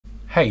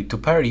Okay, to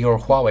pair your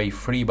Huawei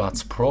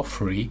FreeBuds Pro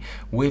free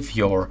with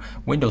your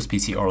Windows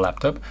PC or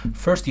laptop,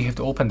 first you have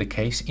to open the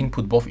case,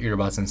 input both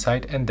earbuds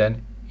inside, and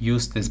then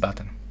use this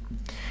button.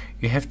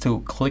 You have to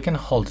click and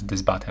hold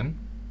this button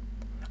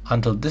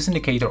until this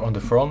indicator on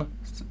the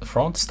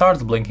front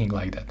starts blinking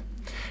like that.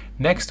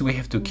 Next, we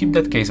have to keep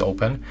that case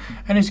open,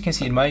 and as you can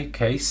see in my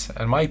case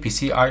and my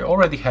PC, I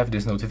already have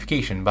this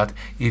notification, but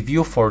if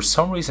you for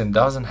some reason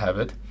doesn't have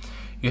it,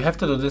 you have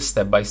to do this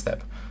step by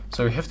step.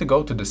 So you have to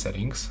go to the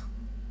settings.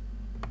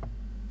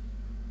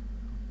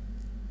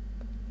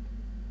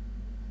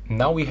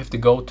 Now we have to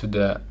go to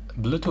the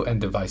Bluetooth and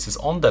devices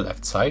on the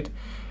left side,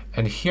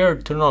 and here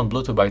turn on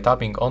Bluetooth by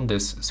tapping on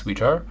this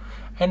switcher,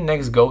 and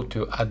next go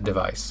to Add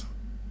Device.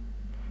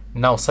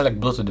 Now select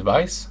Bluetooth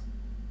device,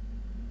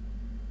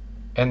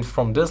 and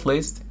from this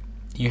list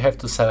you have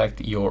to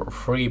select your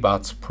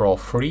FreeBuds Pro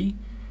free.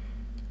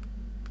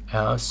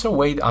 So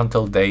wait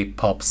until they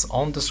pops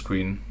on the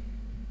screen.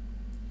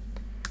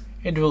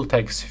 It will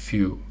take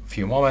few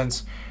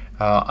moments.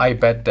 I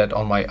bet that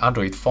on my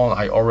Android phone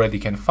I already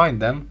can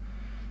find them,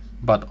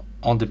 but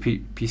on the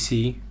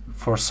PC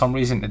for some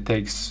reason it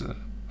takes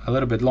a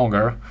little bit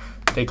longer.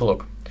 Take a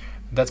look.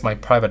 That's my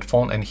private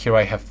phone, and here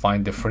I have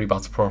find the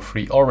FreeBuds Pro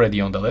free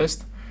already on the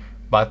list,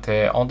 but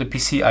on the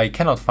PC I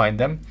cannot find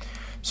them.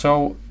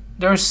 So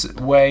there's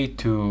a way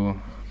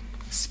to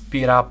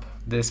speed up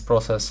this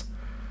process.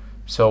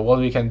 So what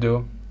we can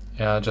do,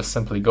 just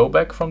simply go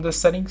back from the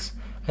settings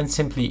and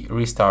simply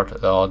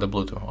restart the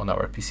Bluetooth on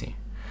our PC.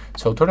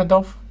 So turn it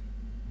off,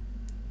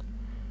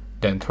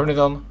 then turn it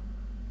on,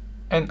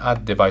 and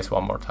add device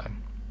one more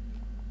time.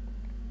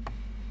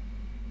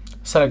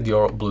 Select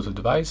your Bluetooth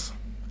device,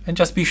 and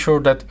just be sure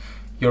that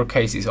your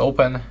case is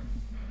open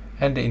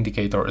and the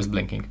indicator is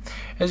blinking.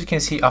 As you can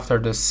see, after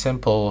this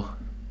simple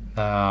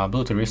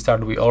Bluetooth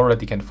restart, we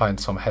already can find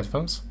some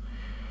headphones,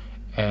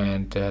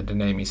 and the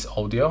name is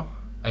audio.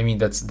 I mean,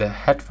 that's the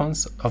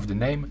headphones of the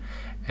name,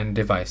 and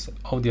device,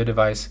 audio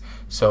device.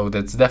 So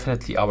that's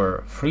definitely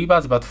our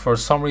FreeBuds, but for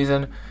some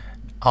reason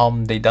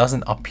they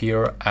doesn't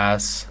appear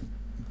as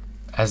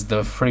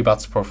the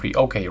FreeBuds Pro free.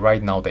 Okay,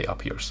 right now they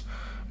appears,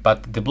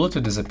 but the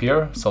Bluetooth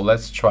disappear. So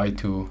let's try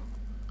to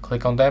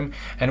click on them,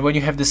 and when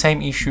you have the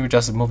same issue,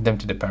 just move them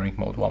to the pairing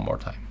mode one more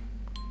time.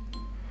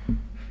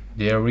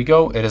 There we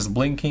go, it is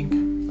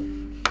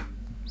blinking.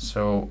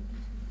 So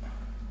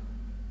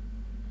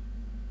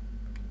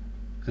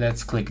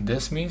let's click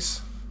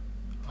dismiss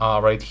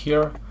right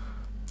here.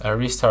 I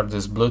restart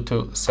this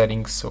Bluetooth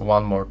settings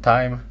one more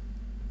time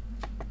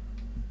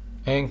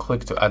and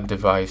click to add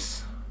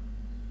device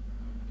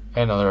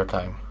another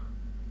time.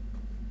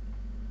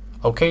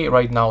 Okay,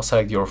 right now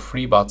select your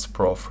FreeBuds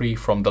Pro free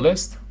from the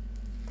list.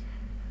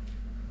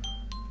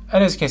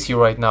 And as you can see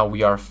right now,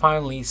 we are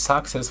finally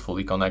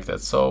successfully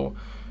connected. So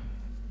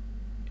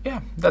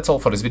yeah, that's all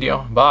for this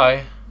video.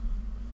 Bye.